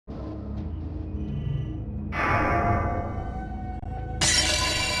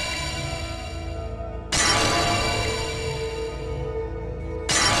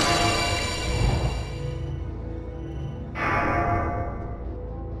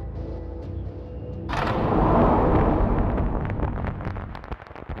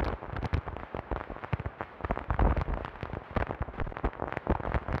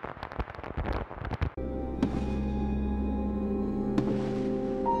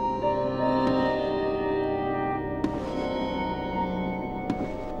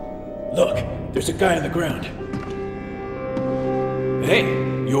Look, there's a guy on the ground. Hey,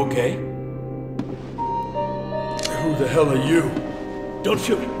 you okay? Who the hell are you? Don't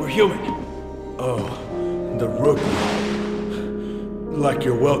shoot, we're human. Oh, the rookie. Like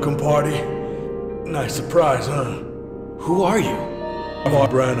your welcome party? Nice surprise, huh? Who are you? I'm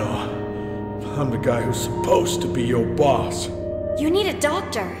Brano. I'm the guy who's supposed to be your boss. You need a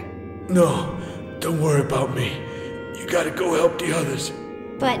doctor. No, don't worry about me. You gotta go help the others.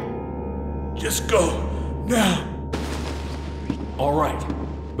 But... Just go, now. All right,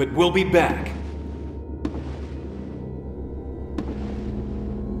 but we'll be back.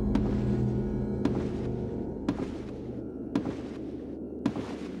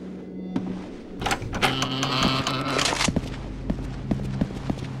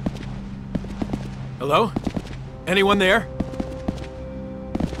 Hello? Anyone there?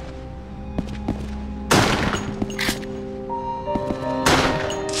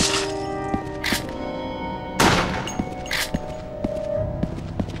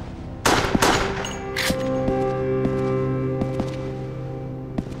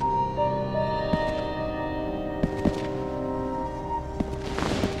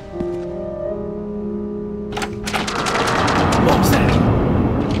 What was that?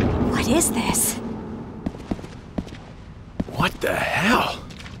 what is this? What the hell?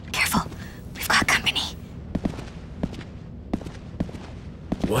 Careful, we've got company.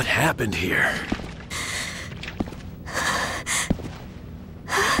 What happened here?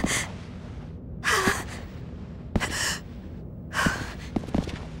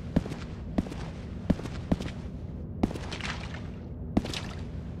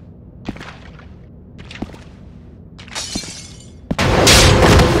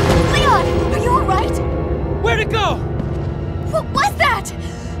 Leon, are you alright? Where'd it go? What was that?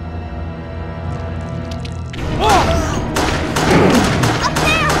 Oh! Up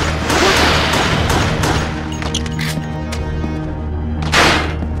there!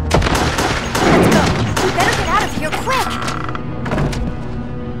 Let's go. We better get out of here quick.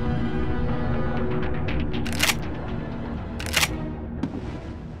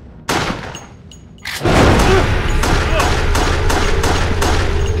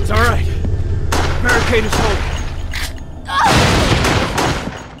 It's all right. Barricade is holding.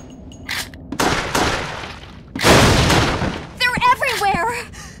 They're everywhere!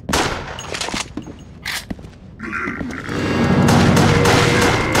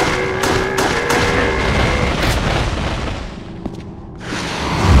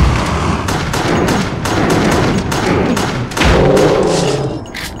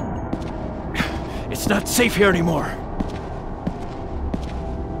 It's not safe here anymore.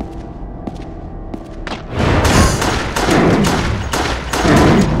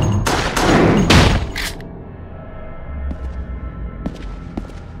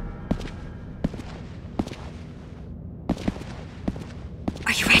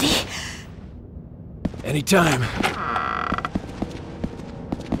 Are you ready? Anytime.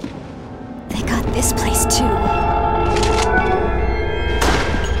 They got this place too.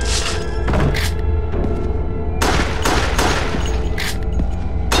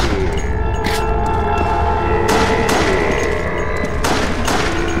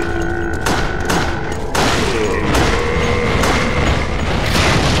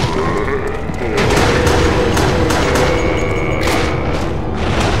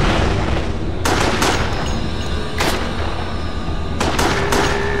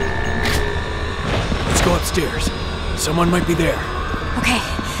 Let's go upstairs. Someone might be there. Okay.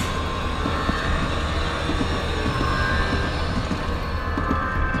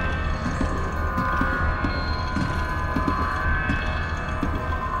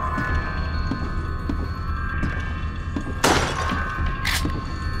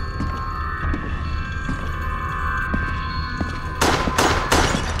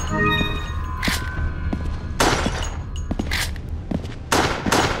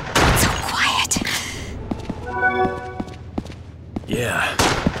 It's so quiet. Yeah,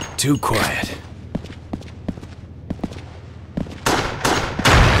 too quiet.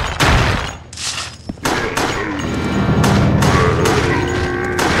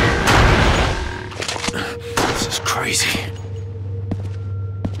 This is crazy.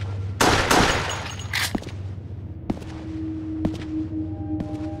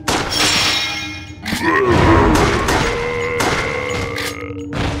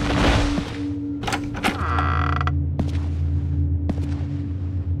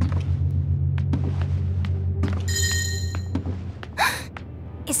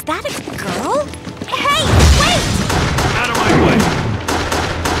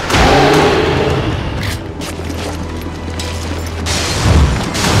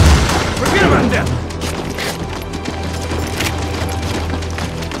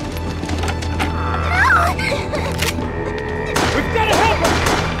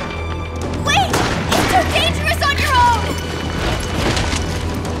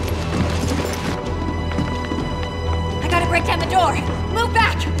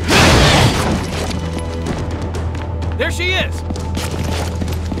 There she is!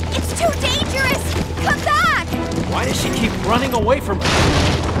 It's too dangerous! Come back! Why does she keep running away from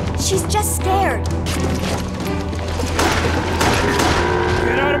her? She's just scared.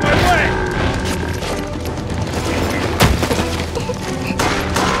 Get out of my way!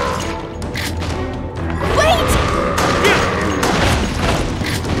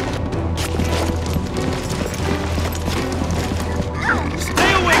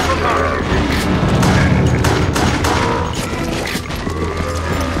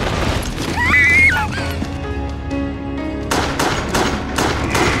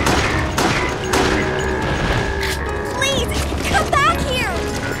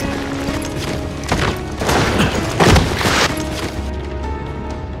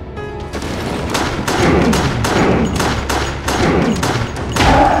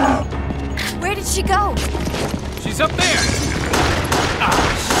 She's up there! Ah,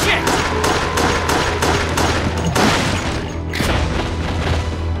 shit!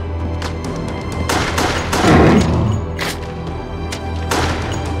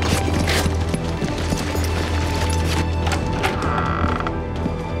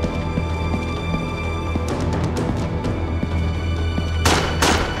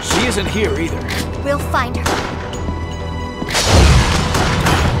 She isn't here either. We'll find her.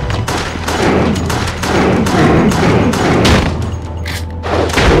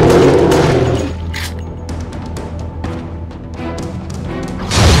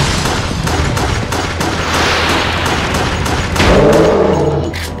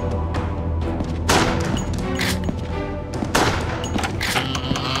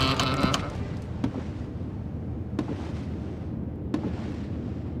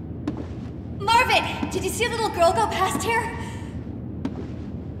 Did you see a little girl go past here?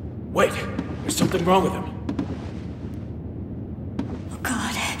 Wait, there's something wrong with him. Oh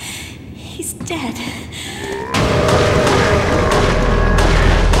God, he's dead.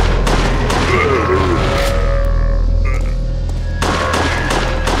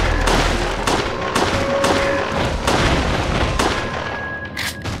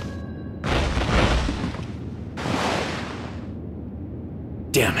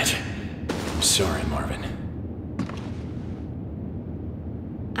 Damn it. I'm sorry, Marvin.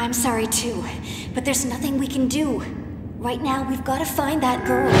 I'm sorry too, but there's nothing we can do. Right now, we've got to find that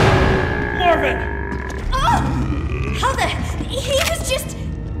girl. Marvin! Oh! How the... He was just...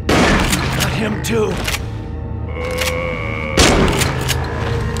 Got him too.